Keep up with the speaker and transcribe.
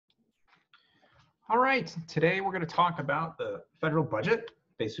All right, today we're going to talk about the federal budget.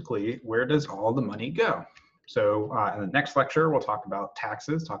 Basically, where does all the money go? So in the next lecture, we'll talk about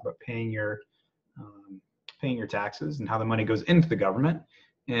taxes, talk about paying your taxes and how the money goes into the government.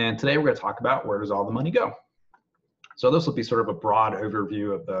 And today we're going to talk about where does all the money go. So this will be sort of a broad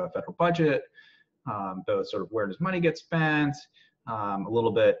overview of the federal budget, both sort of where does money get spent, a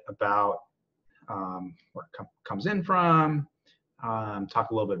little bit about where it comes in from,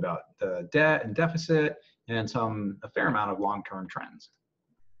 talk a little bit about the debt and deficit, and a fair amount of long-term trends.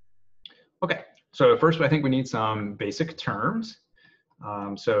 Okay, so first I think we need some basic terms.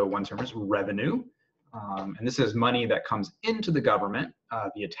 So one term is revenue, and this is money that comes into the government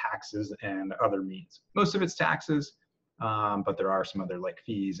via taxes and other means. Most of it's taxes, but there are some other like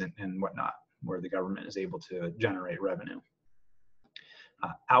fees and whatnot where the government is able to generate revenue.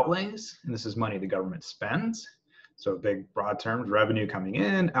 Outlays, and this is money the government spends. So big broad terms, revenue coming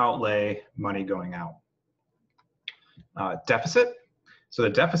in, outlay, money going out. Deficit. So the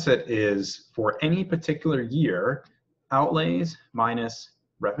deficit is for any particular year, outlays minus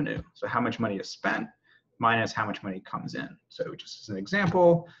revenue. So how much money is spent minus how much money comes in. So just as an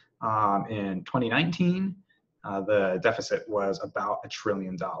example, in 2019, the deficit was about $1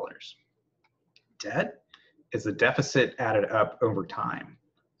 trillion. Debt is the deficit added up over time.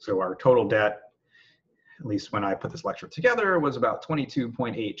 So our total debt, at least when I put this lecture together, was about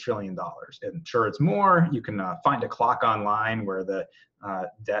 $22.8 trillion. And sure, it's more. You can find a clock online where the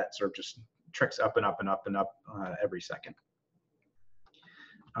debt sort of just tricks up and up and up and up every second.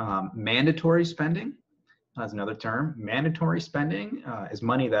 Mandatory spending is another term. Mandatory spending is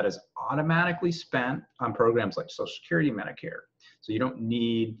money that is automatically spent on programs like Social Security, Medicare. So you don't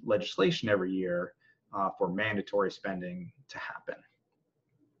need legislation every year for mandatory spending to happen.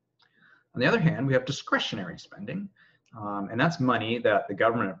 On the other hand, we have discretionary spending, and that's money that the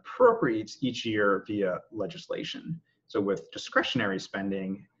government appropriates each year via legislation. So with discretionary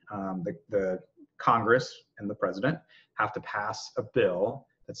spending, the Congress and the president have to pass a bill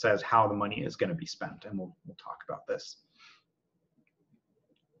that says how the money is going to be spent, and we'll talk about this.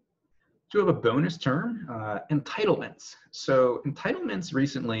 So we have a bonus term, entitlements. So entitlements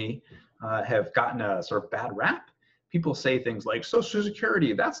recently have gotten a sort of bad rap. People say things like Social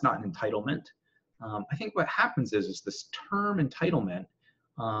Security, that's not an entitlement. I think what happens is this term entitlement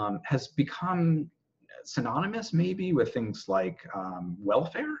has become synonymous maybe with things like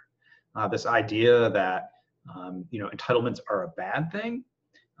welfare. This idea that entitlements are a bad thing.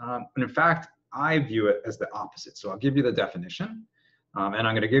 And in fact, I view it as the opposite. So I'll give you the definition. And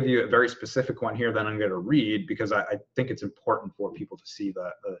I'm going to give you a very specific one here that I'm going to read because I think it's important for people to see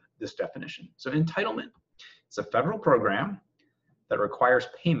this definition. So entitlement. It's a federal program that requires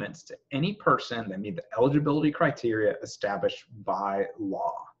payments to any person that meet the eligibility criteria established by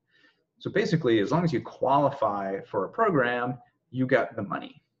law. So basically, as long as you qualify for a program, you get the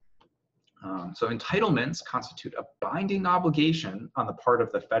money. So entitlements constitute a binding obligation on the part of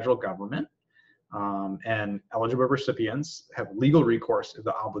the federal government, and eligible recipients have legal recourse if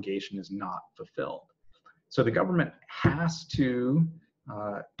the obligation is not fulfilled. So the government has to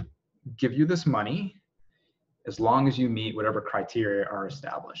give you this money as long as you meet whatever criteria are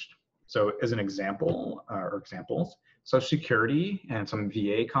established. So as an example, or examples, Social Security and some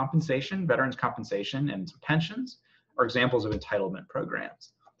VA compensation, veterans compensation, and some pensions are examples of entitlement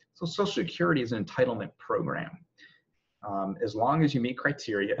programs. So Social Security is an entitlement program. As long as you meet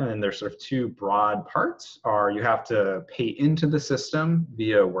criteria, and there's sort of two broad parts, are you have to pay into the system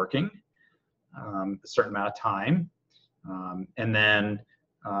via working a certain amount of time. And then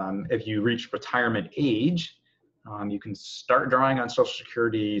if you reach retirement age, you can start drawing on Social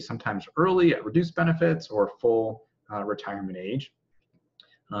Security sometimes early at reduced benefits or full retirement age.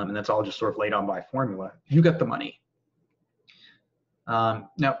 And that's all just sort of laid on by formula. You get the money.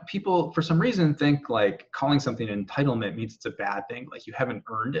 Now, people, for some reason, think like calling something an entitlement means it's a bad thing, like you haven't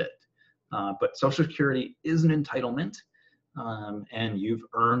earned it. But Social Security is an entitlement, and you've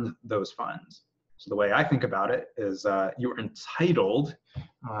earned those funds. So the way I think about it is you're entitled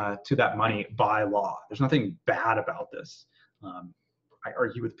to that money by law. There's nothing bad about this. I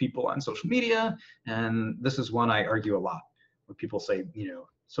argue with people on social media, and this is one I argue a lot, where people say,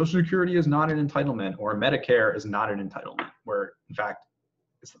 Social Security is not an entitlement, or Medicare is not an entitlement, where in fact,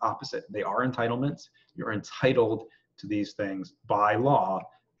 it's the opposite. They are entitlements. You're entitled to these things by law,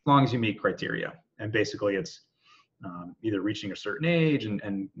 as long as you meet criteria. And basically it's either reaching a certain age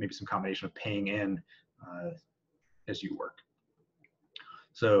and maybe some combination of paying in as you work.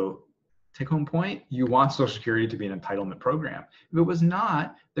 So take home point, you want Social Security to be an entitlement program. If it was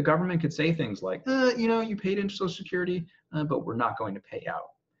not, the government could say things like, you paid into Social Security, but we're not going to pay out.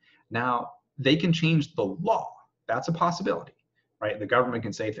 Now, they can change the law. That's a possibility, right? The government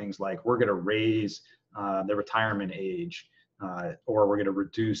can say things like, we're going to raise the retirement age, or we're going to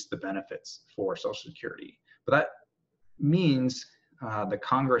reduce the benefits for Social Security. But that means the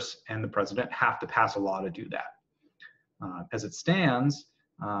Congress and the president have to pass a law to do that. As it stands,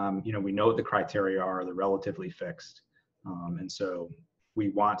 we know what the criteria are, they're relatively fixed. And so we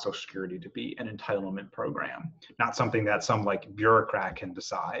want Social Security to be an entitlement program, not something that some like bureaucrat can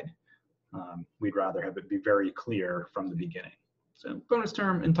decide. We'd rather have it be very clear from the beginning. So bonus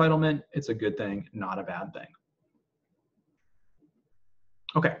term entitlement, it's a good thing, not a bad thing.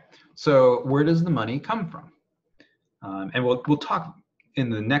 Okay, so where does the money come from? And we'll talk in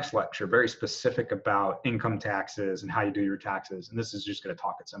the next lecture very specific about income taxes and how you do your taxes. And this is just going to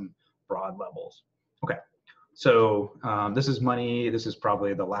talk at some broad levels. Okay, so this is money. This is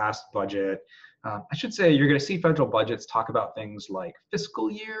probably the last budget. I should say you're going to see federal budgets talk about things like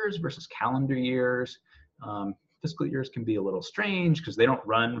fiscal years versus calendar years. Fiscal years can be a little strange because they don't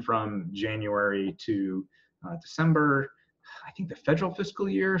run from January to December. I think the federal fiscal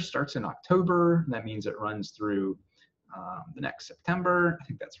year starts in October. That means it runs through the next September. I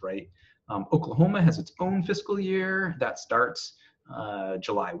think that's right. Oklahoma has its own fiscal year that starts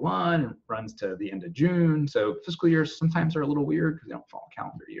July 1 and runs to the end of June. So fiscal years sometimes are a little weird because they don't follow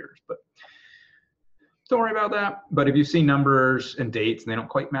calendar years, but don't worry about that. But if you see numbers and dates and they don't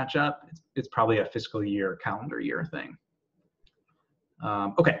quite match up, it's probably a fiscal year, calendar year thing.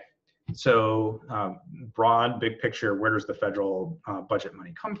 Okay, so broad, big picture, where does the federal budget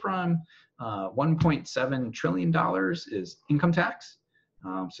money come from? $1.7 trillion is income tax.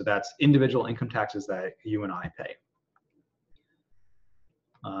 So that's individual income taxes that you and I pay.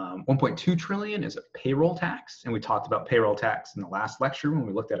 1.2 trillion is a payroll tax, and we talked about payroll tax in the last lecture when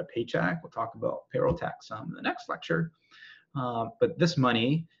we looked at a paycheck. We'll talk about payroll tax in the next lecture. But this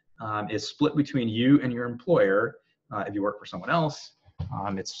money is split between you and your employer. If you work for someone else,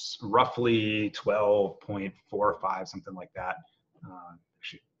 it's roughly 12.45, something like that.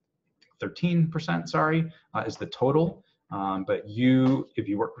 13%, sorry, is the total. But if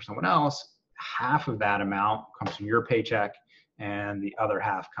you work for someone else, half of that amount comes from your paycheck, and the other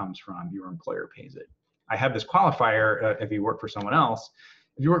half comes from your employer pays it. I have this qualifier if you work for someone else.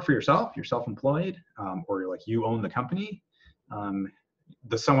 If you work for yourself, you're self-employed, or you own the company,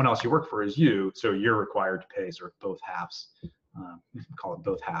 the someone else you work for is you, so you're required to pay sort of both halves. You can call it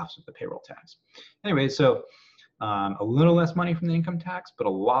both halves of the payroll tax. Anyway, so a little less money from the income tax, but a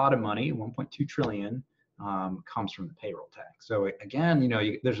lot of money, 1.2 trillion, comes from the payroll tax. So again,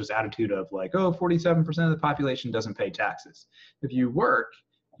 there's this attitude of like, oh, 47% of the population doesn't pay taxes. If you work,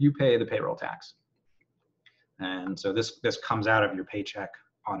 you pay the payroll tax. And so this comes out of your paycheck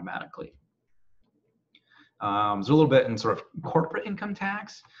automatically. There's a little bit in sort of corporate income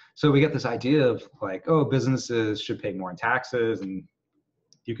tax. So we get this idea of like, oh, businesses should pay more in taxes, and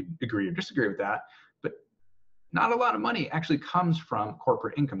you could agree or disagree with that. But not a lot of money actually comes from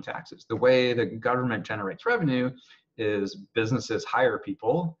corporate income taxes. The way the government generates revenue is businesses hire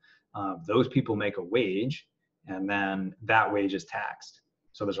people, those people make a wage, and then that wage is taxed.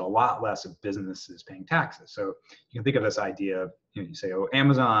 So there's a lot less of businesses paying taxes. So you can think of this idea of, you say, oh,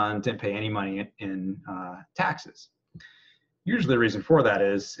 Amazon didn't pay any money in taxes. Usually the reason for that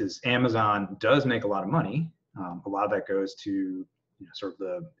is Amazon does make a lot of money. A lot of that goes to sort of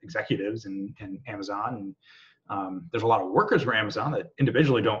the executives in Amazon, and there's a lot of workers for Amazon that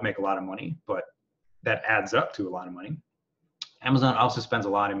individually don't make a lot of money, but that adds up to a lot of money. Amazon also spends a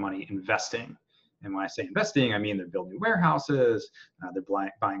lot of money investing. And when I say investing, I mean they're building warehouses, they're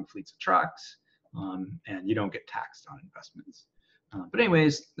buying fleets of trucks, and you don't get taxed on investments. But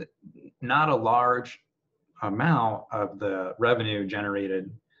anyways, not a large amount of the revenue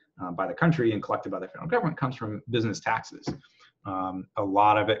generated by the country and collected by the federal government comes from business taxes. A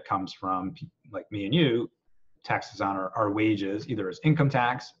lot of it comes from, like me and you, taxes on our wages, either as income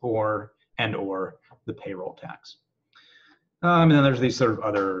tax or the payroll tax. And then there's these sort of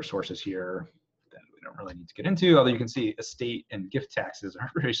other sources here that we don't really need to get into, although you can see estate and gift taxes are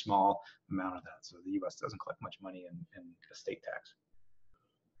a very small amount of that. So the US doesn't collect much money in estate tax.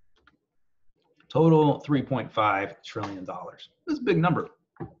 Total $3.5 trillion. This is a big number.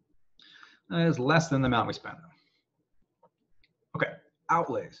 That is less than the amount we spend though. Okay,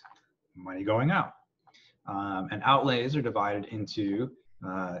 outlays, money going out. And outlays are divided into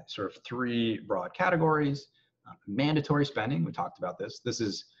sort of three broad categories. Mandatory spending, we talked about this. This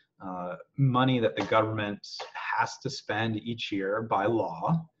is money that the government has to spend each year by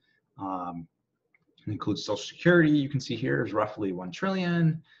law. It includes Social Security, you can see here is roughly 1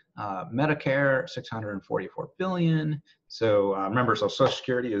 trillion. Medicare, 644 billion. So remember, so Social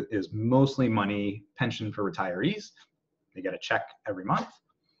Security is mostly money pension for retirees. They get a check every month.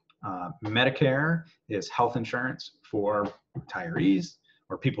 Medicare is health insurance for retirees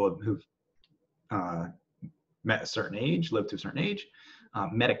or people who've met a certain age, lived to a certain age.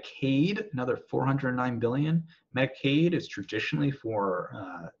 Medicaid, another 409 billion. Medicaid is traditionally for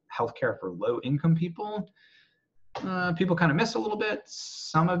healthcare for low-income people. People kind of miss a little bit.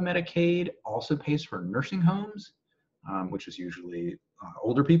 Some of Medicaid also pays for nursing homes, which is usually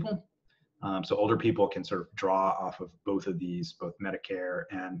older people. So older people can sort of draw off of both of these, both Medicare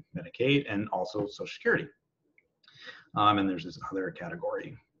and Medicaid, and also Social Security. And there's this other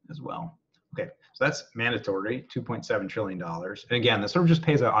category as well. Okay, so that's mandatory, $2.7 trillion. And again, this sort of just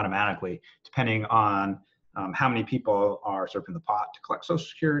pays out automatically depending on how many people are sort of in the pot to collect Social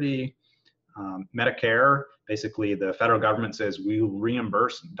Security. Medicare, basically the federal government says we will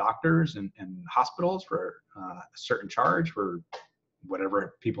reimburse doctors and hospitals for a certain charge for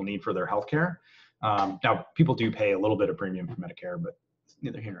whatever people need for their health care. Now, people do pay a little bit of premium for Medicare, but it's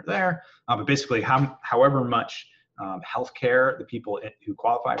neither here nor there. But basically, however much health care the people who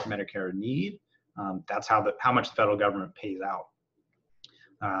qualify for Medicare need, that's how much the federal government pays out.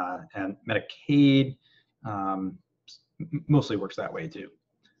 And Medicaid mostly works that way too.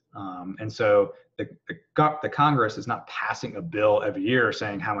 And so the Congress is not passing a bill every year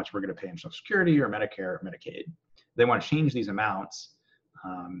saying how much we're going to pay in Social Security or Medicare or Medicaid. They want to change these amounts.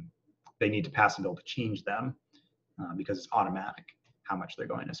 They need to pass a bill to change them because it's automatic how much they're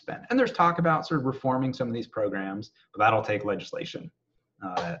going to spend. And there's talk about sort of reforming some of these programs, but that'll take legislation.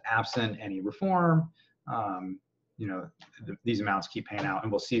 Absent any reform, these amounts keep paying out,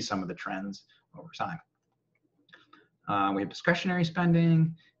 and we'll see some of the trends over time. We have discretionary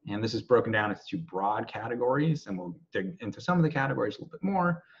spending, and this is broken down into two broad categories, and we'll dig into some of the categories a little bit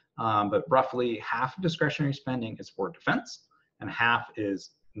more. But roughly half of discretionary spending is for defense, and half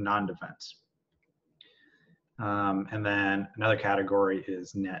is non-defense. And then another category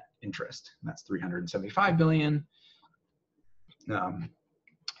is net interest. That's 375 billion.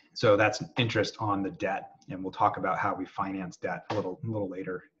 So that's interest on the debt, and we'll talk about how we finance debt a little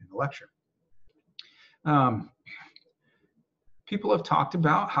later in the lecture. People have talked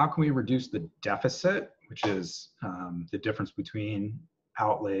about how can we reduce the deficit, which is the difference between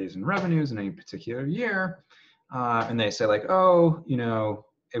outlays and revenues in any particular year. And they say like, oh,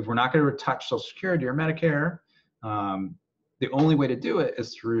 if we're not going to touch Social Security or Medicare, the only way to do it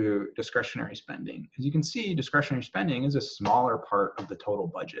is through discretionary spending. As you can see, discretionary spending is a smaller part of the total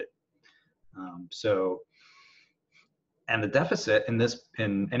budget. And the deficit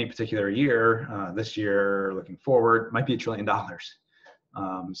in any particular year, this year looking forward, might be $1 trillion.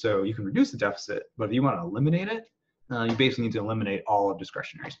 So you can reduce the deficit, but if you want to eliminate it, you basically need to eliminate all of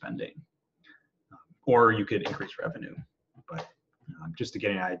discretionary spending. Or you could increase revenue. But just to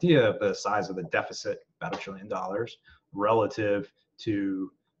get an idea of the size of the deficit, about $1 trillion, relative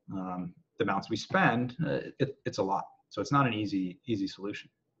to the amounts we spend, it's a lot. So it's not an easy solution.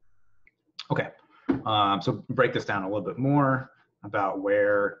 Okay, so break this down a little bit more about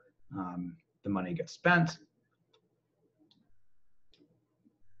where the money gets spent.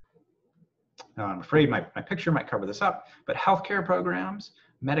 I'm afraid my picture might cover this up, but healthcare programs,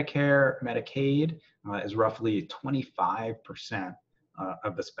 Medicare, Medicaid is roughly 25%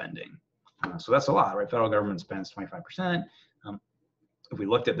 of the spending. So that's a lot, right? Federal government spends 25%. If we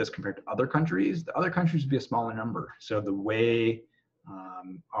looked at this compared to other countries, the other countries would be a smaller number. So the way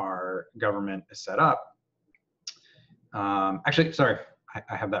our government is set up, actually, sorry,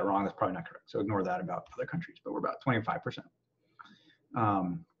 I have that wrong. That's probably not correct. So ignore that about other countries, but we're about 25%.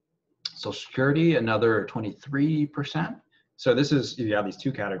 Social Security, another 23%. So this is, if you have these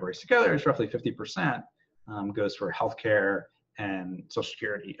two categories together, it's roughly 50% goes for healthcare and Social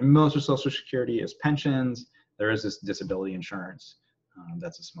Security. And most of Social Security is pensions. There is this disability insurance.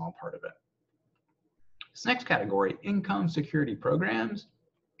 That's a small part of it. This next category, income security programs.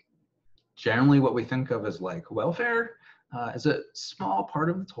 Generally what we think of as like welfare is a small part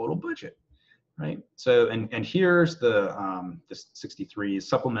of the total budget, right? So, and here's the 63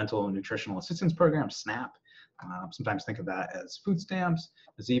 Supplemental Nutritional Assistance Program, SNAP. Sometimes think of that as food stamps.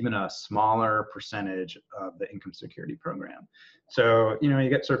 It's even a smaller percentage of the income security program. So, you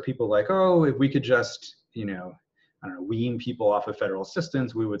get sort of people like, oh, if we could just, I don't know, wean people off of federal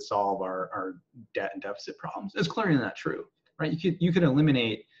assistance, we would solve our debt and deficit problems. It's clearly not true, right? You could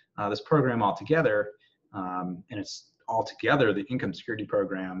eliminate this program altogether, and it's altogether, the income security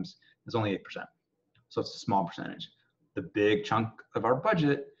programs is only 8%. So it's a small percentage. The big chunk of our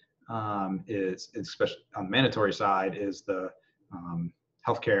budget is, especially on the mandatory side, is the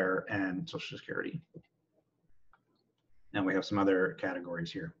healthcare and Social Security. And we have some other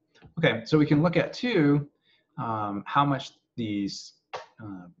categories here. Okay, so we can look at too how much these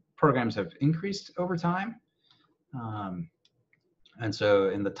programs have increased over time. And so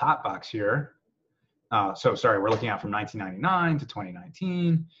in the top box here, so sorry, we're looking at from 1999 to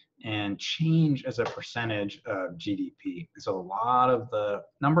 2019 and change as a percentage of GDP. So a lot of the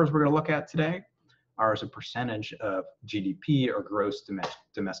numbers we're going to look at today are as a percentage of GDP or gross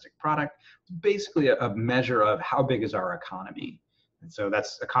domestic product. It's basically a measure of how big is our economy. And so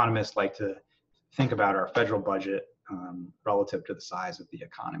that's, economists like to think about our federal budget relative to the size of the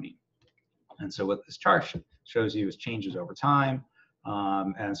economy. And so what this chart shows you is changes over time.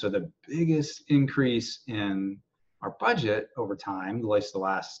 And so the biggest increase in our budget over time, at least the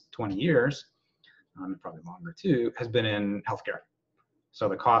last 20 years, probably longer too, has been in healthcare. So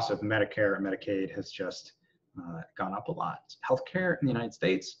the cost of Medicare and Medicaid has just gone up a lot. Healthcare in the United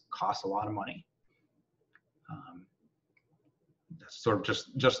States costs a lot of money. That's sort of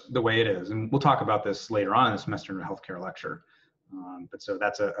just the way it is. And we'll talk about this later on in the semester in a healthcare lecture. But so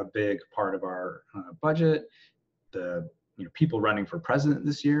that's a big part of our budget. The people running for president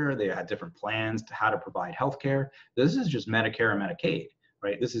this year, they had different plans to how to provide healthcare. This is just Medicare and Medicaid,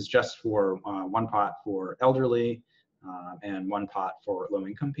 right? This is just for one pot for elderly and one pot for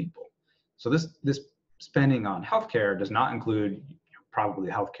low-income people. So this spending on healthcare does not include probably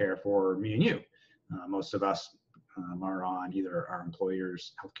healthcare for me and you. Most of us are on either our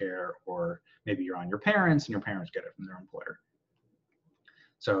employer's healthcare, or maybe you're on your parents and your parents get it from their employer.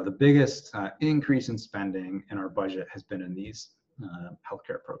 So the biggest increase in spending in our budget has been in these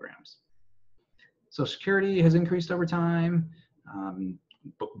healthcare programs. Social Security has increased over time,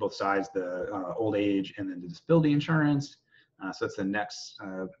 both sides, the old age and then the disability insurance. So that's the next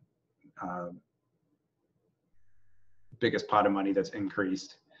biggest pot of money that's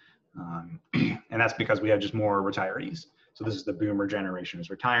increased. And that's because we have just more retirees. So this is the boomer generation is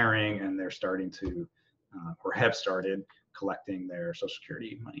retiring, and they're starting to, or have started collecting their Social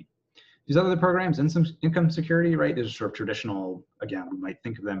Security money. These other programs, income security, right, these are sort of traditional, again, we might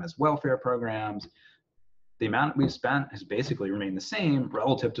think of them as welfare programs. The amount we've spent has basically remained the same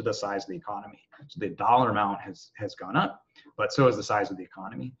relative to the size of the economy. So the dollar amount has gone up, but so has the size of the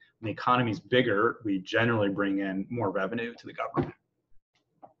economy. When the economy is bigger, we generally bring in more revenue to the government.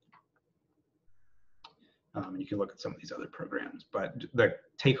 You can look at some of these other programs, but the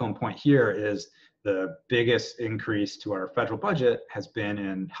take-home point here is the biggest increase to our federal budget has been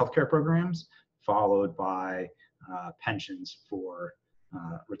in healthcare programs, followed by pensions for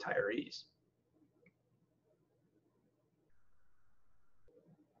retirees.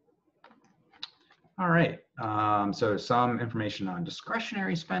 All right, so some information on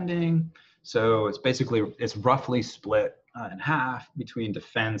discretionary spending. So it's roughly split in half between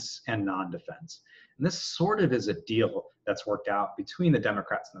defense and non-defense. And this sort of is a deal that's worked out between the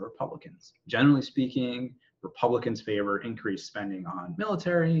Democrats and the Republicans. Generally speaking, Republicans favor increased spending on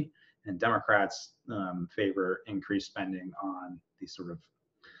military, and Democrats favor increased spending on these sort of,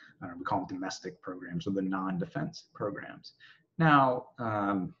 we call them domestic programs, or the non-defense programs. Now,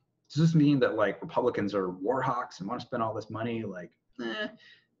 does this mean that like Republicans are war hawks and want to spend all this money? Like,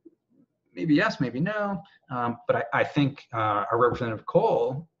 maybe yes, maybe no. But I think our Representative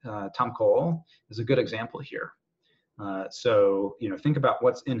Cole, Tom Cole, is a good example here. So, think about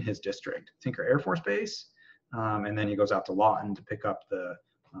what's in his district. Tinker Air Force Base, and then he goes out to Lawton to pick up the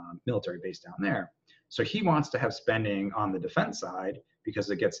military base down there. So he wants to have spending on the defense side because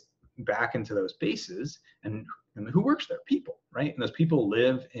it gets back into those bases, and who works there? People, right? And those people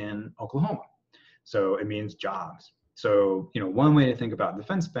live in Oklahoma. So it means jobs. So, one way to think about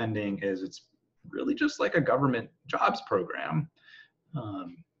defense spending is it's really just like a government jobs program.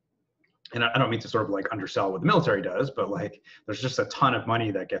 And I don't mean to sort of like undersell what the military does, but like there's just a ton of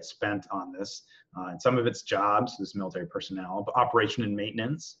money that gets spent on this. And some of it's jobs, this military personnel, but operation and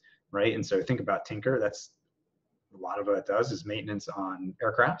maintenance, right? And so think about Tinker, that's a lot of what it does is maintenance on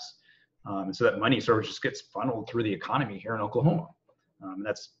aircrafts. And so that money sort of just gets funneled through the economy here in Oklahoma. And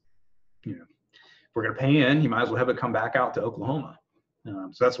that's, if we're going to pay in, you might as well have it come back out to Oklahoma.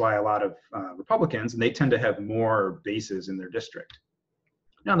 So that's why a lot of Republicans, and they tend to have more bases in their district.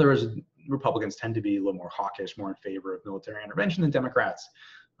 Now, Republicans tend to be a little more hawkish, more in favor of military intervention than Democrats.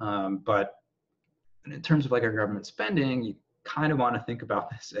 But in terms of like our government spending, you kind of want to think about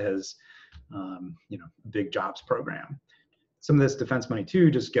this as, big jobs program. Some of this defense money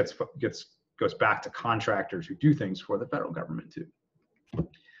too just goes back to contractors who do things for the federal government too.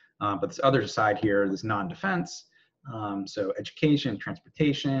 But this other side here, this non-defense, so education,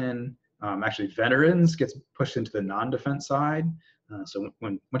 transportation, actually veterans gets pushed into the non-defense side. So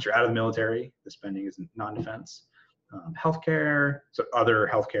once you're out of the military, the spending is non-defense. Healthcare, so other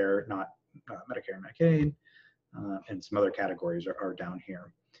healthcare, not Medicare and Medicaid, and some other categories are down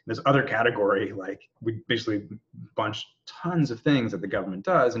here. This other category, like we basically bunch tons of things that the government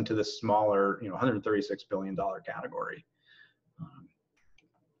does into this smaller, $136 billion category.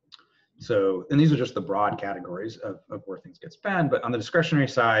 So, and these are just the broad categories of where things get spent. But on the discretionary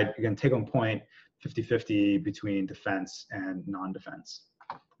side, again, take home point, 50-50 between defense and non-defense.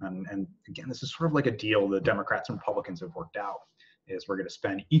 And again, this is sort of like a deal the Democrats and Republicans have worked out, is we're going to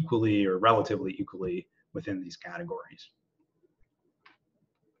spend equally or relatively equally within these categories.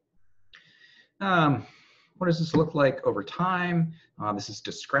 What does this look like over time? This is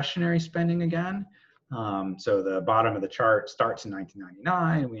discretionary spending again. So the bottom of the chart starts in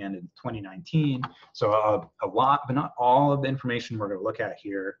 1999, we end in 2019. So a lot, but not all of the information we're going to look at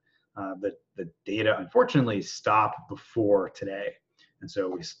here, the data unfortunately stop before today. And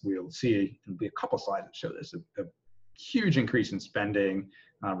so we'll see, there'll be a couple slides that show this, a huge increase in spending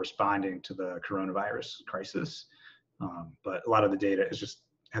responding to the coronavirus crisis. But a lot of the data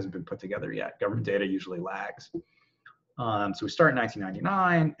hasn't been put together yet. Government data usually lags. So we start in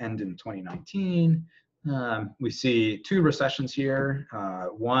 1999, end in 2019. We see two recessions here.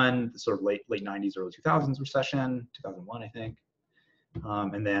 One, sort of late 90s, early 2000s recession, 2001, I think.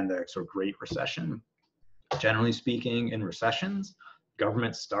 And then the sort of Great Recession. Generally speaking, in recessions,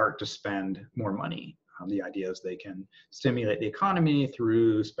 governments start to spend more money. The idea is they can stimulate the economy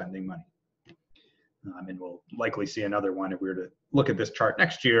through spending money. And we'll likely see another one if we were to look at this chart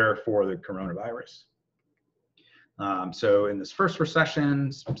next year for the coronavirus. So in this first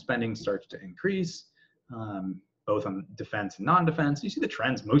recession, spending starts to increase, both on defense and non-defense. You see the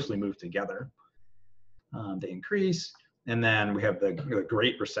trends mostly move together. They increase, and then we have the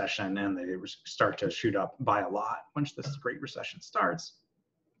Great Recession, and they start to shoot up by a lot once this Great Recession starts.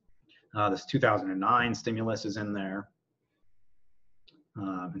 This 2009 stimulus is in there.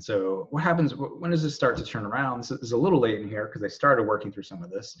 And so what happens, when does this start to turn around? This is a little late in here because they started working through some of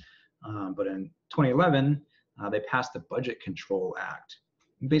this. But in 2011, they passed the Budget Control Act.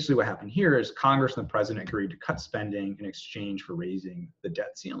 And basically what happened here is Congress and the president agreed to cut spending in exchange for raising the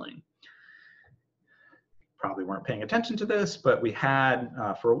debt ceiling. Probably weren't paying attention to this, but we had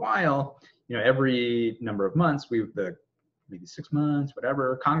for a while, every number of months, maybe 6 months,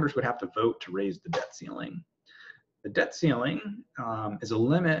 whatever, Congress would have to vote to raise the debt ceiling. The debt ceiling is a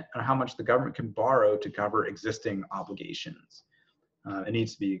limit on how much the government can borrow to cover existing obligations. It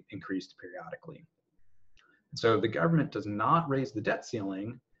needs to be increased periodically. So if the government does not raise the debt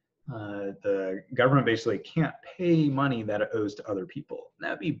ceiling, the government basically can't pay money that it owes to other people.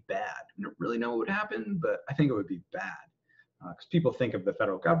 That would be bad. I don't really know what would happen, but I think it would be bad because people think of the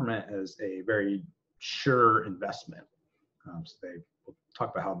federal government as a very sure investment. So they will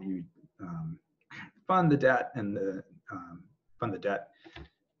talk about how you fund the debt and fund the debt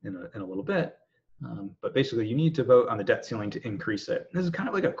in a little bit. But basically, you need to vote on the debt ceiling to increase it. This is kind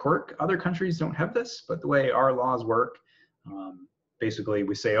of like a quirk. Other countries don't have this, but the way our laws work, basically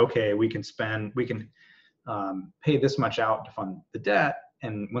we say, okay, we can pay this much out to fund the debt,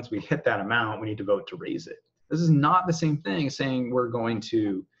 and once we hit that amount, we need to vote to raise it. This is not the same thing as saying we're going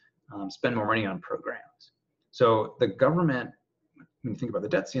to spend more money on programs. So the government, when you think about the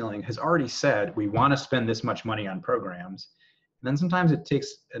debt ceiling, has already said we want to spend this much money on programs. And then sometimes it takes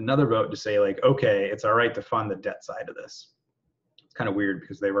another vote to say, like, okay, it's all right to fund the debt side of this. It's kind of weird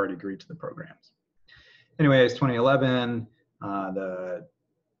because they've already agreed to the programs. Anyways, 2011, the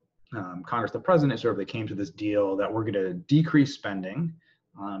Congress, the president, they came to this deal that we're going to decrease spending,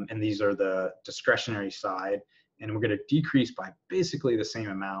 and these are the discretionary side, and we're going to decrease by basically the same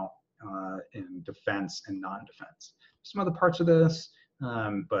amount in defense and non-defense. Some other parts of this,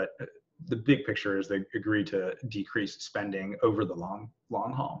 but the big picture is they agree to decrease spending over the long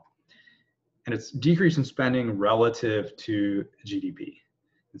haul. And it's decrease in spending relative to GDP.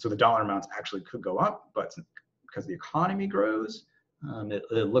 And so the dollar amounts actually could go up, but because the economy grows,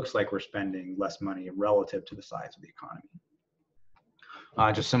 it looks like we're spending less money relative to the size of the economy.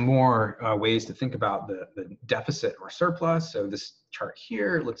 Just some more ways to think about the deficit or surplus. So this chart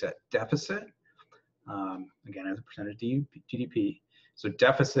here looks at deficit, again, as a percentage of GDP. So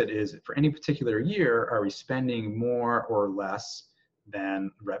deficit is for any particular year, are we spending more or less than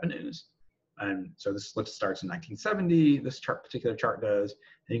revenues? And so this starts in 1970, this particular chart does.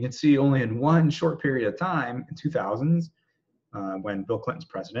 And you can see only in one short period of time, in 2000s, when Bill Clinton's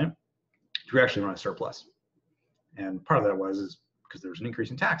president, we actually run a surplus. And part of that is because there was an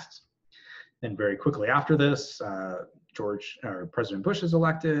increase in taxes. And very quickly after this, President Bush is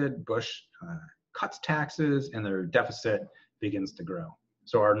elected. Bush cuts taxes, and their deficit begins to grow.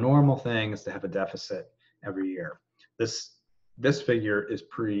 So our normal thing is to have a deficit every year. This figure is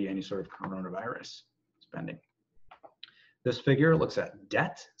pre any sort of coronavirus spending. This figure looks at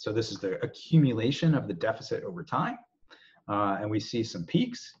debt. So this is the accumulation of the deficit over time. And we see some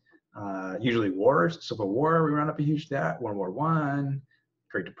peaks, usually wars. Civil War, we run up a huge debt. World War I,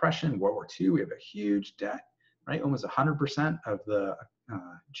 Great Depression, World War II, we have a huge debt, right? Almost 100% of the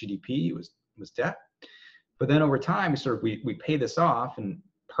GDP was debt. But then over time, we pay this off, and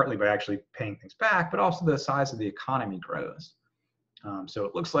partly by actually paying things back, but also the size of the economy grows. So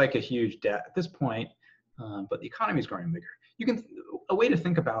it looks like a huge debt at this point, but the economy is growing bigger. A way to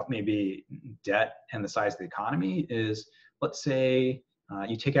think about maybe debt and the size of the economy is, let's say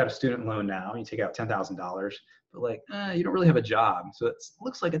you take out a student loan now, you take out $10,000, but you don't really have a job. So it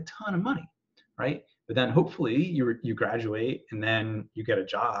looks like a ton of money, right? But then hopefully you graduate and then you get a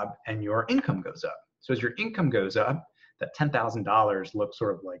job and your income goes up. So as your income goes up, that $10,000 looks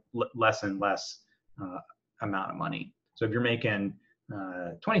sort of like less and less amount of money. So if you're making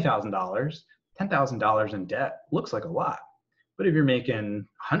 $20,000, $10,000 in debt looks like a lot. But if you're making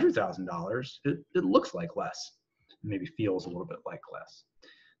 $100,000, it looks like less. Maybe feels a little bit like less.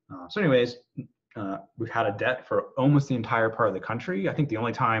 So anyways, we've had a debt for almost the entire part of the country. I think the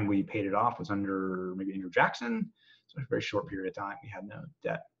only time we paid it off was under maybe Andrew Jackson. So a very short period of time, we had no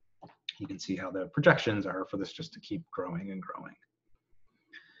debt. You can see how the projections are for this just to keep growing and growing.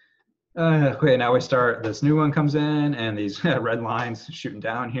 Okay, now we start, this new one comes in and these red lines shooting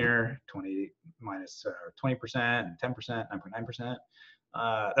down here, 20 minus 20%, 10%,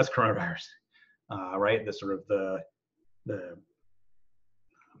 9.9%. That's coronavirus, right? The sort of the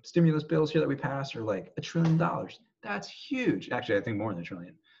stimulus bills here that we passed are like $1 trillion. That's huge. Actually, I think more than $1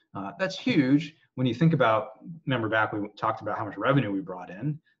 trillion. That's huge when you think about, remember back we talked about how much revenue we brought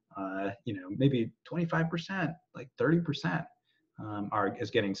in, maybe 25%, like 30%.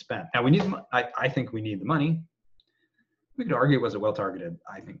 Is getting spent. Now we need, I think we need the money. We could argue, was it well targeted?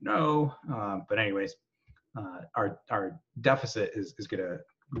 I think no. But anyways, our deficit is going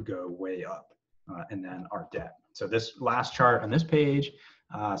to go way up, and then our debt. So this last chart on this page,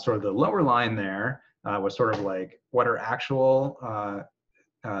 sort of the lower line there was sort of like what our actual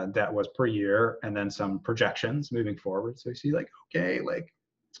debt was per year, and then some projections moving forward. So you see, like, okay, like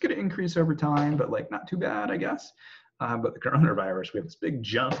it's going to increase over time, but like not too bad, I guess. But the coronavirus, we have this big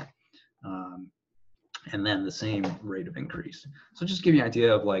jump, and then the same rate of increase. So just to give you an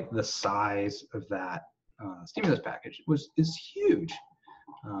idea of like the size of that stimulus package is huge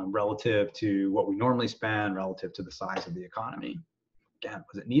relative to what we normally spend, relative to the size of the economy. Again,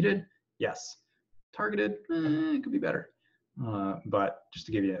 was it needed? Yes. Targeted? It could be better. But just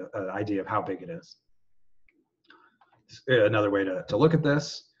to give you an idea of how big it is. Another way to look at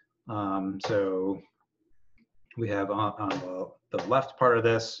this. So we have on the left part of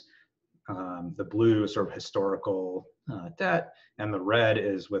this, the blue is sort of historical debt, and the red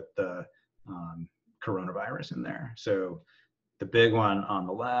is with the coronavirus in there. So the big one on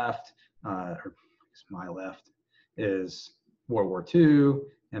the left, or my left, is World War II,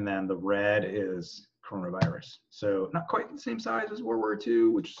 and then the red is coronavirus. So not quite the same size as World War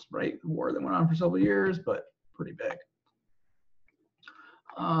II, which is right, the war that went on for several years, but pretty big.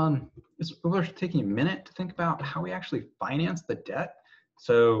 It's worth taking a minute to think about how we actually finance the debt.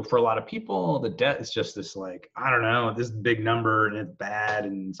 So for a lot of people, the debt is just this, like, I don't know, this big number and it's bad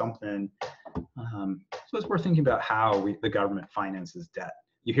and something. So it's worth thinking about how the government finances debt.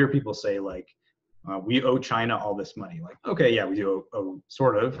 You hear people say, like, we owe China all this money. Like, okay, yeah, we do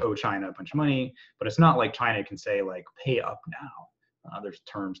sort of owe China a bunch of money, but it's not like China can say, like, pay up now. There's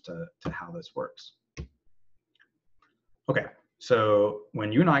terms to how this works. Okay. So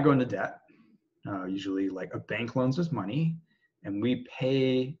when you and I go into debt, usually like a bank loans us money, and we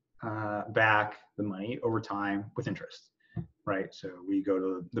pay back the money over time with interest, right? So we go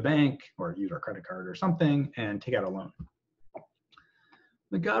to the bank or use our credit card or something and take out a loan.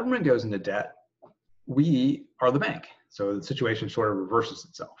 The government goes into debt. We are the bank. So the situation sort of reverses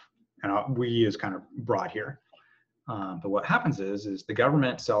itself. And we is kind of broad here. But what happens is the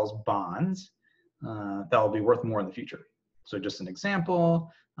government sells bonds that will be worth more in the future. So just an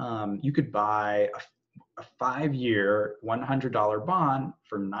example, you could buy a 5-year $100 bond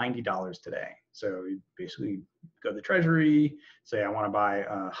for $90 today. So you basically go to the Treasury, say I want to buy,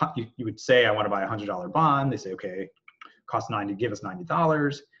 you would say I want to buy a $100 bond. They say, okay, cost 90, give us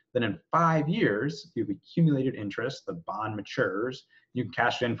 $90. Then in 5 years, you've accumulated interest, the bond matures, you can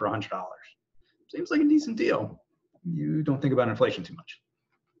cash it in for $100. Seems like a decent deal. You don't think about inflation too much.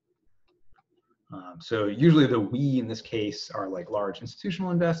 So usually the we in this case are like large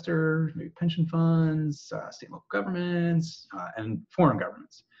institutional investors, maybe pension funds, state and local governments, and foreign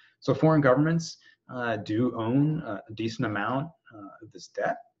governments. So foreign governments do own a decent amount of this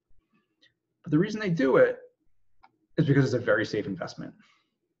debt. But the reason they do it is because it's a very safe investment.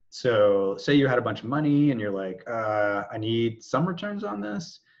 So say you had a bunch of money and you're like, I need some returns on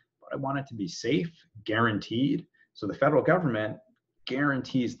this, but I want it to be safe, guaranteed. So the federal government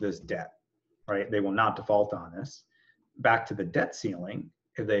guarantees this debt, right? They will not default on this. Back to the debt ceiling,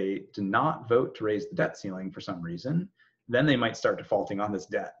 if they do not vote to raise the debt ceiling for some reason, then they might start defaulting on this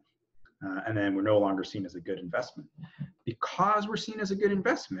debt. And then we're no longer seen as a good investment. Because we're seen as a good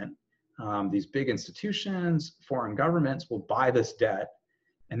investment, these big institutions, foreign governments will buy this debt,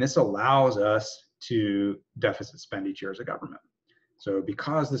 and this allows us to deficit spend each year as a government. So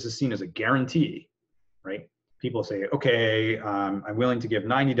because this is seen as a guarantee, right? People say, okay, I'm willing to give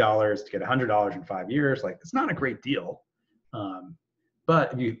 $90 to get $100 in 5 years. Like, it's not a great deal.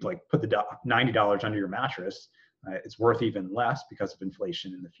 But if you like put the $90 under your mattress, it's worth even less because of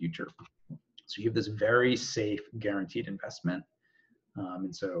inflation in the future. So you have this very safe, guaranteed investment.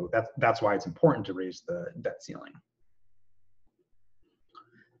 And so that's why it's important to raise the debt ceiling.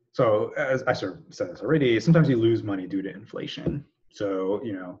 So as I sort of said this already, sometimes you lose money due to inflation. So,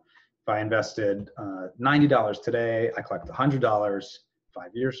 you know, if I invested $90 today, I collect $100 5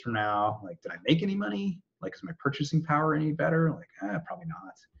 years from now. Like, did I make any money? Like, is my purchasing power any better? Like, probably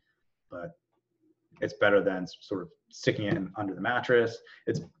not. But it's better than sort of sticking it under the mattress.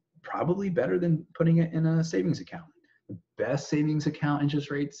 It's probably better than putting it in a savings account. The best savings account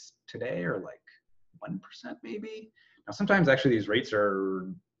interest rates today are like 1% maybe. Now, sometimes actually these rates are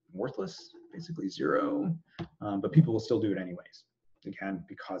worthless, basically zero, but people will still do it anyways, again,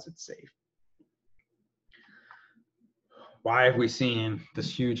 because it's safe. Why have we seen this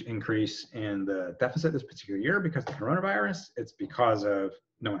huge increase in the deficit this particular year? Because of the coronavirus. It's because of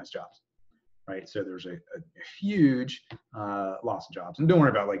no one has jobs, right? So there's a huge loss of jobs. And don't worry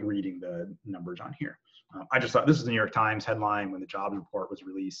about like reading the numbers on here. I just thought this is the New York Times headline when the jobs report was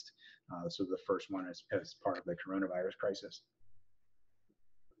released. So the first one as part of the coronavirus crisis.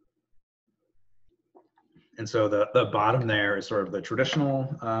 And so the bottom there is sort of the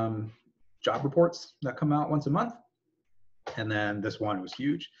traditional job reports that come out once a month. And then this one was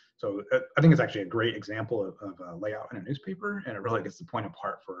huge. So I think it's actually a great example of a layout in a newspaper, and it really gets the point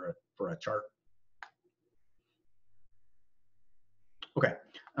apart for a chart. Okay,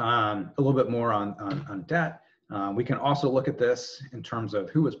 a little bit more on debt. We can also look at this in terms of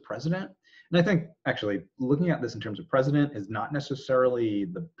who was president. And I think actually looking at this in terms of president is not necessarily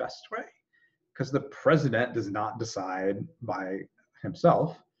the best way, because the president does not decide by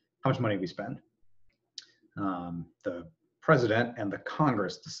himself how much money we spend. The president and the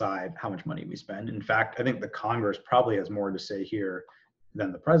Congress decide how much money we spend. In fact, I think the Congress probably has more to say here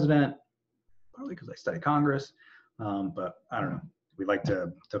than the president, probably because I study Congress, but I don't know. We like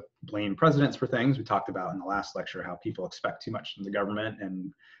to blame presidents for things. We talked about in the last lecture how people expect too much from the government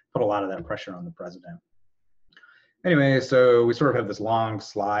and put a lot of that pressure on the president. Anyway, so we sort of have this long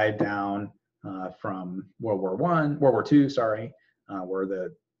slide down from World War II, sorry, where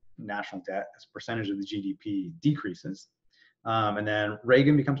the national debt as a percentage of the GDP decreases. And then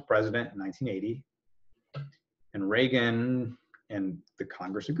Reagan becomes president in 1980. And Reagan and the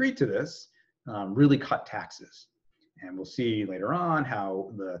Congress agreed to this, really cut taxes. And we'll see later on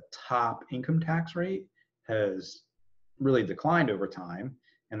how the top income tax rate has really declined over time.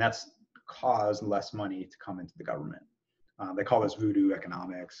 And that's caused less money to come into the government. They call this voodoo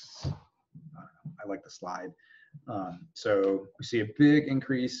economics. I like the slide. So we see a big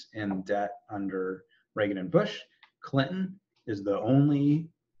increase in debt under Reagan and Bush. Clinton is the only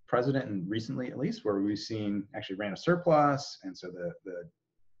president, and recently at least, where we've seen actually ran a surplus, and so the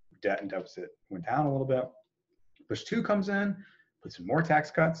debt and deficit went down a little bit. Bush 2 comes in, puts in more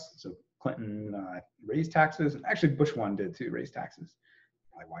tax cuts. So Clinton raised taxes, and actually Bush 1 did too, raise taxes.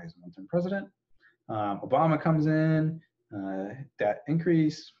 Probably why he's a one-term president. Obama comes in, debt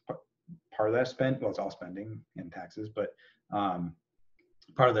increase. Part of that spent, well, it's all spending and taxes, but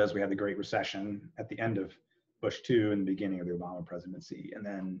part of those we had the Great Recession at the end of Bush 2 and the beginning of the Obama presidency, and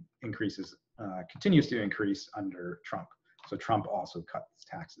then continues to increase under Trump. So Trump also cuts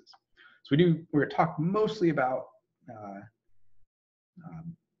taxes. So we're going to talk mostly about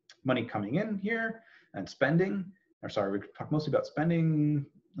money coming in here and spending. Or sorry, we talk mostly about spending.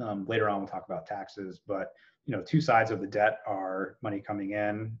 Later on, we'll talk about taxes. But you know, two sides of the debt are money coming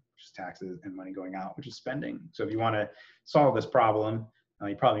in, which is taxes, and money going out, which is spending. So if you want to solve this problem,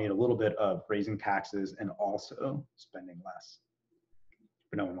 you probably need a little bit of raising taxes and also spending less.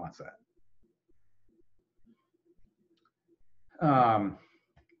 But no one wants that. why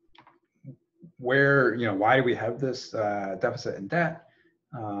do we have this deficit and debt?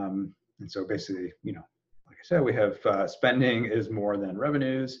 And so basically, like I said, we have spending is more than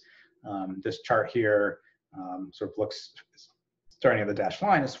revenues. This chart here sort of looks, starting at the dashed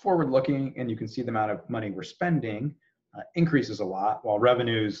line, is forward looking, and you can see the amount of money we're spending increases a lot, while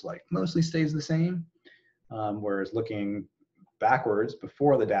revenues mostly stays the same. Whereas looking backwards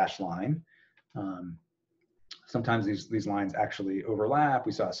before the dashed line, sometimes these lines actually overlap.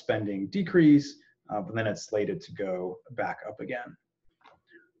 We saw spending decrease, but then it's slated to go back up again.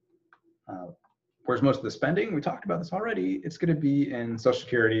 Where's most of the spending? We talked about this already. It's going to be in Social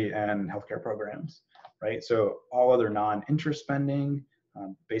Security and healthcare programs, right? So all other non-interest spending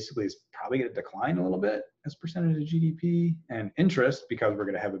basically is probably going to decline a little bit as percentage of GDP, and interest, because we're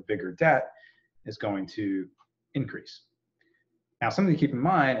going to have a bigger debt, is going to increase. Now, something to keep in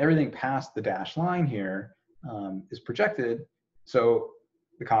mind, everything past the dashed line here is projected, so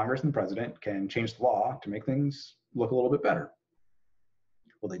the Congress and the president can change the law to make things look a little bit better.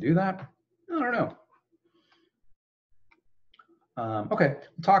 Will they do that? I don't know. Okay,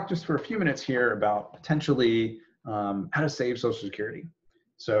 we'll talk just for a few minutes here about potentially how to save Social Security.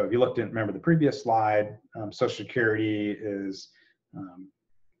 So if you remember the previous slide, Social Security is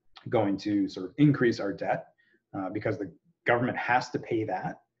going to sort of increase our debt because the government has to pay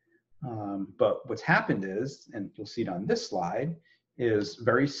that. But what's happened is, and you'll see it on this slide, is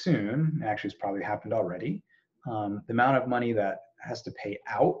very soon, actually it's probably happened already, the amount of money that has to pay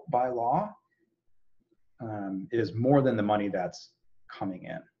out by law is more than the money that's coming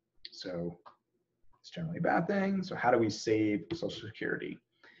in. So it's generally a bad thing. So how do we save Social Security?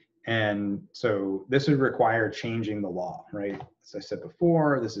 And so this would require changing the law, right? As I said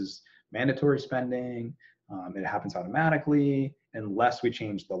before, this is mandatory spending. It happens automatically unless we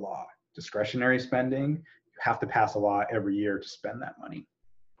change the law. Discretionary spending, you have to pass a law every year to spend that money.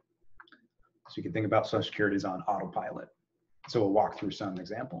 So you can think about Social Security as on autopilot. So we'll walk through some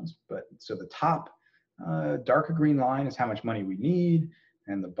examples. But so the top darker green line is how much money we need,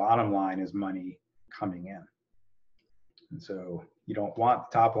 and the bottom line is money coming in. And so you don't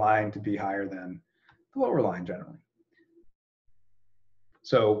want the top line to be higher than the lower line generally.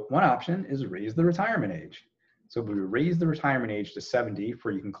 So one option is raise the retirement age. So if we raise the retirement age to 70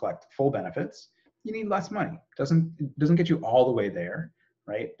 where you can collect full benefits, you need less money. It doesn't get you all the way there,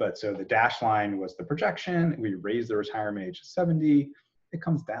 right? But so the dashed line was the projection. We raise the retirement age to 70, it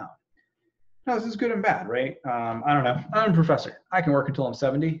comes down. Now this is good and bad, right? I don't know, I'm a professor. I can work until I'm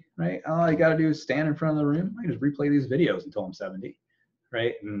 70, right? All I gotta do is stand in front of the room. I can just replay these videos until I'm 70,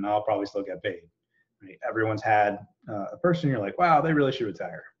 right? And I'll probably still get paid, right? Everyone's had a person you're like, wow, they really should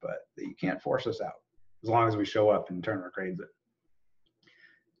retire, but you can't force us out as long as we show up and turn our grades in.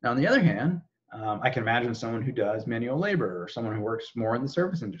 Now, on the other hand, I can imagine someone who does manual labor or someone who works more in the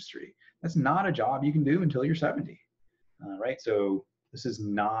service industry. That's not a job you can do until you're 70, right? So this is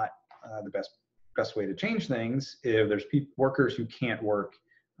not the best way to change things if there's workers who can't work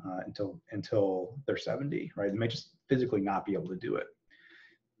until they're 70, right? They may just physically not be able to do it.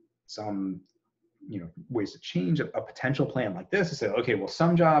 Some ways to change a potential plan like this is say, okay, well,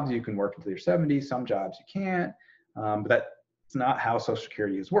 some jobs you can work until you're 70, some jobs you can't, but that's not how Social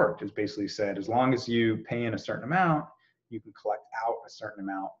Security has worked. It's basically said, as long as you pay in a certain amount, you can collect out a certain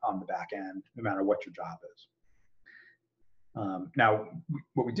amount on the back end, no matter what your job is. Now,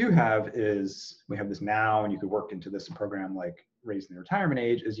 what we do have is we have this now, and you could work into this program like raising the retirement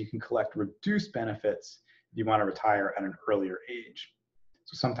age, is you can collect reduced benefits if you want to retire at an earlier age.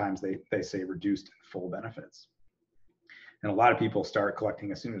 So sometimes they say reduced and full benefits. And a lot of people start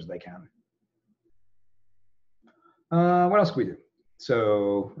collecting as soon as they can. What else can we do?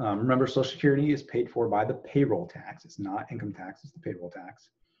 So remember, Social Security is paid for by the payroll tax. It's not income tax, it's the payroll tax.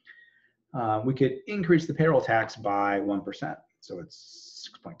 We could increase the payroll tax by 1%. So it's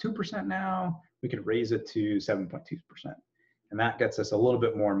 6.2% now. We could raise it to 7.2%. And that gets us a little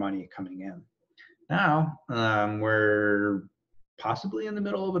bit more money coming in. Now, we're possibly in the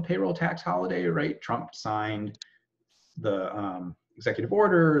middle of a payroll tax holiday, right? Trump signed the executive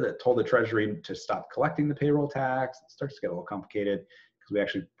order that told the Treasury to stop collecting the payroll tax. It starts to get a little complicated because we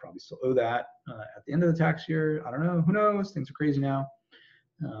actually probably still owe that at the end of the tax year. I don't know, who knows? Things are crazy now.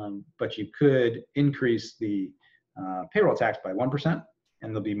 But you could increase the payroll tax by 1%,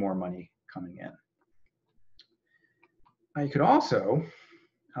 and there'll be more money coming in. You could also,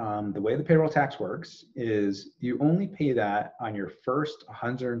 the way the payroll tax works is you only pay that on your first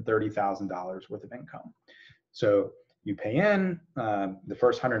 $130,000 worth of income. So you pay in the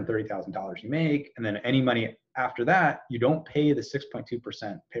first $130,000 you make, and then any money after that, you don't pay the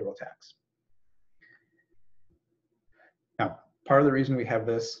 6.2% payroll tax. Now, part of the reason we have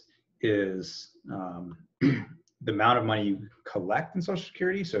this is the amount of money you collect in Social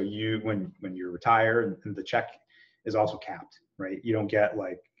Security. So when you retire, and the check is also capped, right? You don't get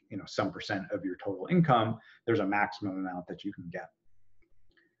like, some percent of your total income. There's a maximum amount that you can get.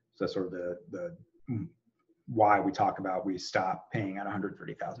 So that's sort of the why we stop paying at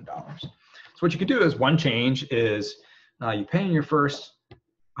 $130,000. So what you could do is one change is you pay in your first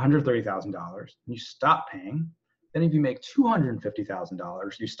 $130,000 and you stop paying. Then if you make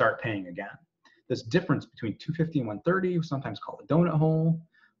 $250,000, you start paying again. This difference between 250 and 130, sometimes called a donut hole,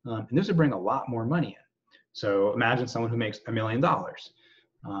 and this would bring a lot more money in. So imagine someone who makes $1 million.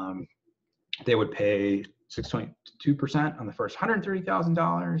 They would pay 6.2% on the first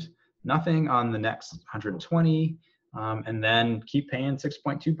 $130,000, nothing on the next 120, and then keep paying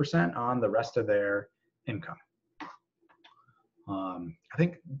 6.2% on the rest of their income. I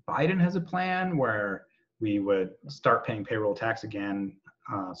think Biden has a plan where we would start paying payroll tax again.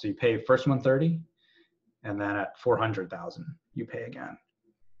 So you pay first 130, and then at 400,000 you pay again.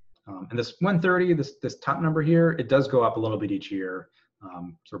 And this 130, this top number here, it does go up a little bit each year,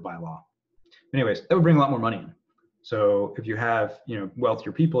 sort of by law. Anyways, that would bring a lot more money in. So if you have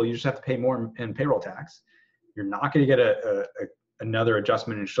wealthier people, you just have to pay more in payroll tax. You're not going to get another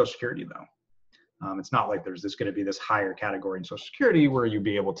adjustment in Social Security though. It's not like there's going to be this higher category in Social Security where you'd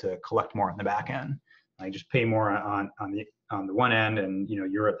be able to collect more on the back end. You just pay more on the one end, and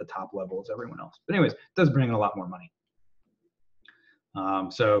you're at the top level as everyone else. But anyways, it does bring in a lot more money.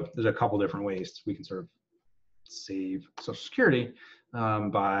 So there's a couple different ways we can sort of save Social Security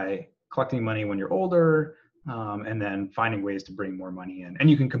by collecting money when you're older, and then finding ways to bring more money in. And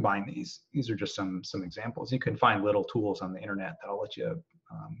you can combine these. These are just some examples. You can find little tools on the internet that'll let you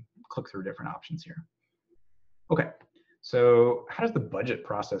click through different options here. Okay, so how does the budget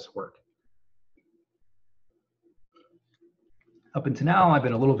process work? Up until now, I've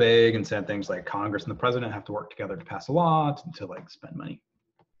been a little vague and said things like Congress and the president have to work together to pass a law to like spend money.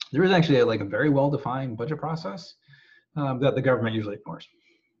 There is actually a very well-defined budget process that the government usually ignores.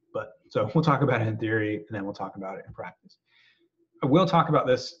 But so we'll talk about it in theory, and then we'll talk about it in practice. I will talk about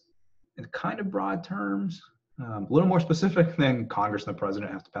this in kind of broad terms, a little more specific than Congress and the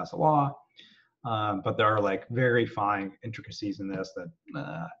president have to pass a law. But there are very fine intricacies in this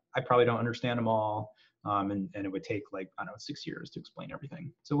that I probably don't understand them all. And it would take 6 years to explain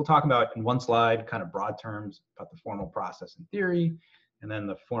everything. So we'll talk about in one slide, kind of broad terms about the formal process in theory, and then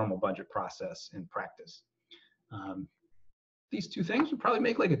the formal budget process in practice. These two things would probably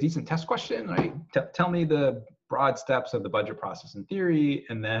make a decent test question, right? Tell me the broad steps of the budget process in theory,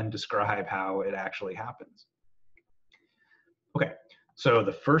 and then describe how it actually happens. Okay, so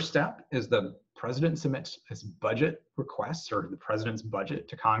the first step is the president submits his budget requests, or the president's budget,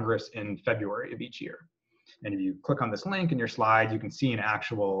 to Congress in February of each year. And if you click on this link in your slide, you can see an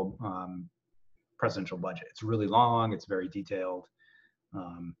actual presidential budget. It's really long, it's very detailed.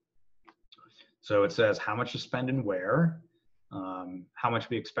 So it says how much to spend and where, how much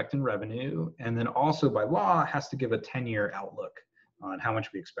we expect in revenue, and then also by law has to give a 10-year outlook on how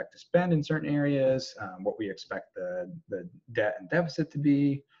much we expect to spend in certain areas, what we expect the debt and deficit to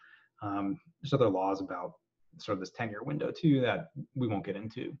be. There's other laws about sort of this 10-year window too that we won't get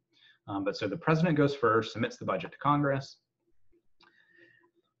into. But so the president goes first, submits the budget to Congress.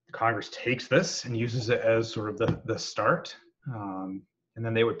 Congress takes this and uses it as sort of the start. And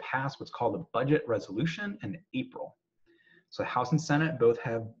then they would pass what's called a budget resolution in April. So House and Senate both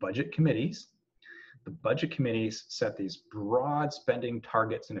have budget committees. The budget committees set these broad spending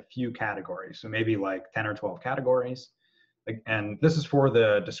targets in a few categories. So maybe 10 or 12 categories. And this is for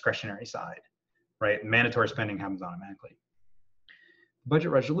the discretionary side, right? Mandatory spending happens automatically.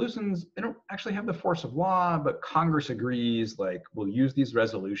 Budget resolutions, they don't actually have the force of law, but Congress agrees, we'll use these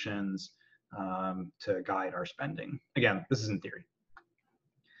resolutions to guide our spending. Again, this is in theory.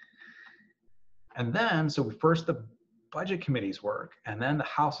 And then, so first the budget committees work, and then the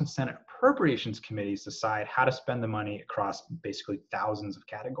House and Senate appropriations committees decide how to spend the money across basically thousands of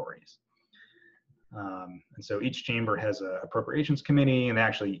categories. And so each chamber has an appropriations committee, and they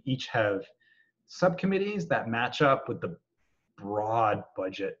actually each have subcommittees that match up with the broad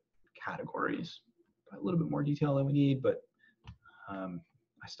budget categories. A little bit more detail than we need, but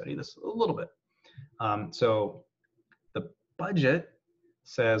I study this a little bit. So the budget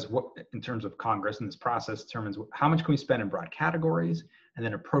says what, in terms of Congress in this process, determines how much can we spend in broad categories, and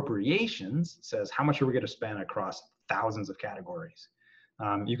then appropriations says how much are we going to spend across thousands of categories.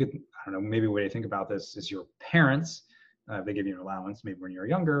 You could, I don't know, maybe a way to think about this is your parents, they give you an allowance, maybe when you're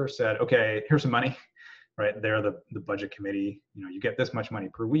younger, said, okay, here's some money, right? They're the budget committee, you get this much money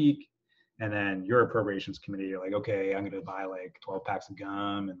per week, And then your appropriations committee, you're like, okay, I'm going to buy like 12 packs of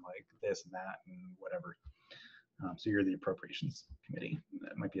gum and like this and that and whatever. So you're the appropriations committee.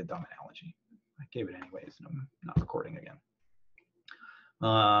 That might be a dumb analogy. I gave it anyways, and I'm not recording again.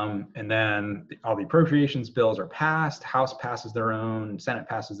 And then all the appropriations bills are passed. House passes their own, Senate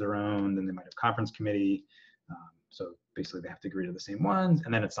passes their own, then they might have conference committee. So basically they have to agree to the same ones,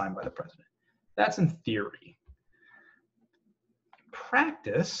 and then it's signed by the president. That's in theory.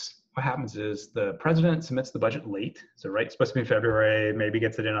 Practice, what happens is the president submits the budget late. So right, it's supposed to be in February, maybe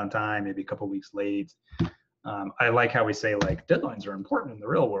gets it in on time, maybe a couple weeks late. I like how we say like deadlines are important in the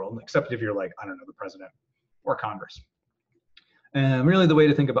real world, except if you're like, I don't know, the president or Congress. And really the way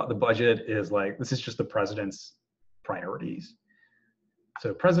to think about the budget is like, this is just the president's priorities.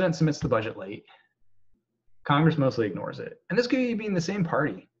 So president submits the budget late. Congress mostly ignores it. And this could be in the same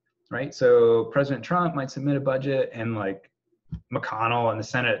party, right? So President Trump might submit a budget and like McConnell and the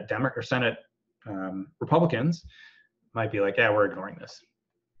Senate Republicans might be like, yeah, we're ignoring this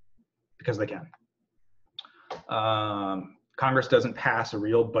because they can. Congress doesn't pass a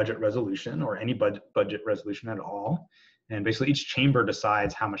real budget resolution or any budget resolution at all. And basically each chamber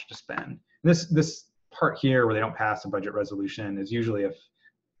decides how much to spend. This part here where they don't pass a budget resolution is usually if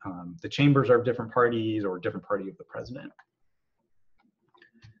the chambers are of different parties or a different party of the president.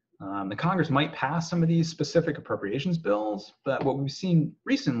 The Congress might pass some of these specific appropriations bills, but what we've seen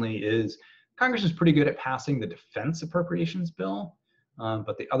recently is Congress is pretty good at passing the defense appropriations bill,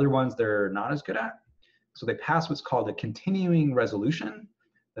 but the other ones they're not as good at. So they pass what's called a continuing resolution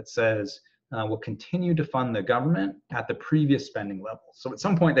that says we'll continue to fund the government at the previous spending level. So at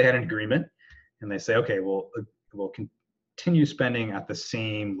some point they had an agreement and they say, okay, we'll continue spending at the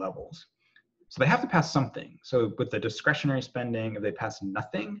same levels. So they have to pass something. So with the discretionary spending, if they pass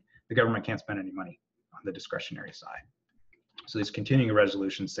nothing, the government can't spend any money on the discretionary side. So these continuing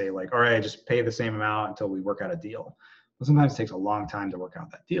resolutions say like, all right, just pay the same amount until we work out a deal. But sometimes it takes a long time to work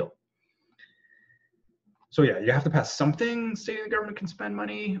out that deal. So yeah, you have to pass something stating the government can spend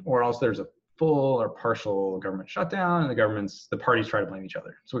money, or else there's a full or partial government shutdown, and the parties try to blame each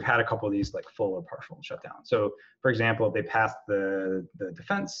other. So we've had a couple of these like full or partial shutdowns. So for example, if they pass the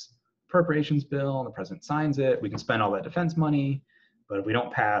defense appropriations bill and the president signs it, we can spend all that defense money. But if we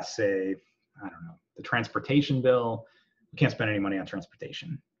don't pass, say, I don't know, the transportation bill, we can't spend any money on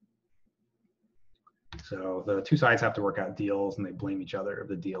transportation. So the two sides have to work out deals and they blame each other if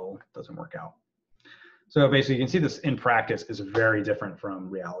the deal doesn't work out. So basically you can see this in practice is very different from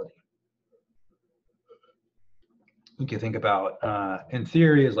reality. You can think about, in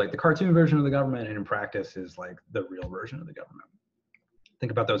theory is like the cartoon version of the government, and in practice is like the real version of the government.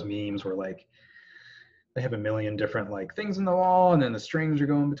 Think about those memes where like they have a million different like things in the wall and then the strings are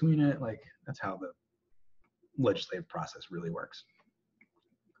going between it. Like that's how the legislative process really works.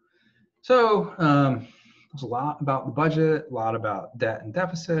 So there's a lot about the budget, a lot about debt and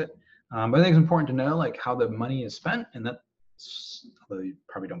deficit. But I think it's important to know like how the money is spent, and that's, although you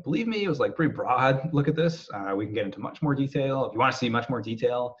probably don't believe me, it was like pretty broad look at this. We can get into much more detail. If you want to see much more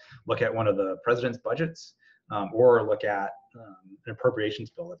detail, look at one of the president's budgets, or look at an appropriations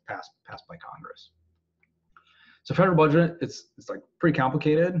bill that's passed by Congress. So federal budget, it's like pretty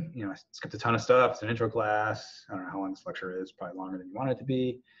complicated. You know, I skipped a ton of stuff. It's an intro class. I don't know how long this lecture is, probably longer than you want it to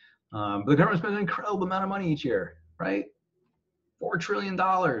be. But the government spends an incredible amount of money each year, right? $4 trillion,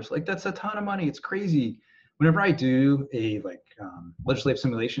 like that's a ton of money. It's crazy. Whenever I do a legislative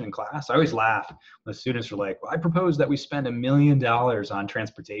simulation in class, I always laugh when students are like, well, I propose that we spend $1 million on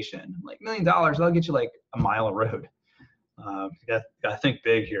transportation. I'm like, $1 million, that'll get you like a mile of road. You gotta think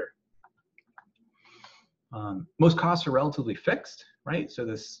big here. Most costs are relatively fixed, right? So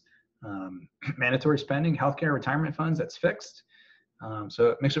this mandatory spending, healthcare, retirement funds, that's fixed. So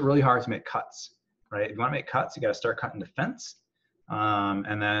it makes it really hard to make cuts, right? If you want to make cuts, you got to start cutting defense,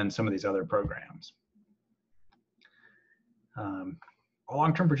 and then some of these other programs.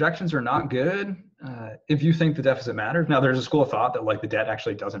 Long-term projections are not good if you think the deficit matters. Now, there's a school of thought that like the debt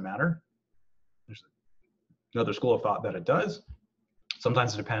actually doesn't matter. There's another school of thought that it does.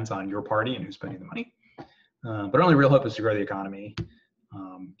 Sometimes it depends on your party and who's spending the money. But our only real hope is to grow the economy.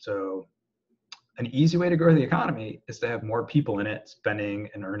 So an easy way to grow the economy is to have more people in it spending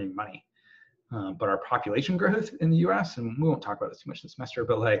and earning money. But our population growth in the US, and we won't talk about this too much this semester,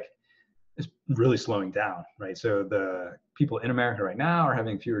 but like it's really slowing down, right? So the people in America right now are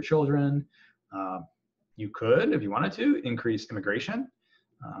having fewer children. You could, if you wanted to, increase immigration.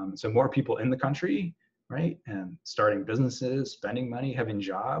 So more people in the country, right? And starting businesses, spending money, having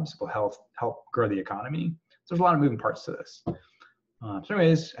jobs will help grow the economy. So there's a lot of moving parts to this. So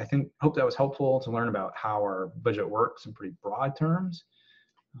anyways, hope that was helpful to learn about how our budget works in pretty broad terms.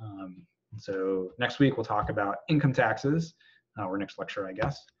 So next week we'll talk about income taxes, or next lecture, I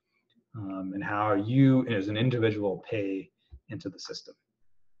guess, and how you as an individual pay into the system.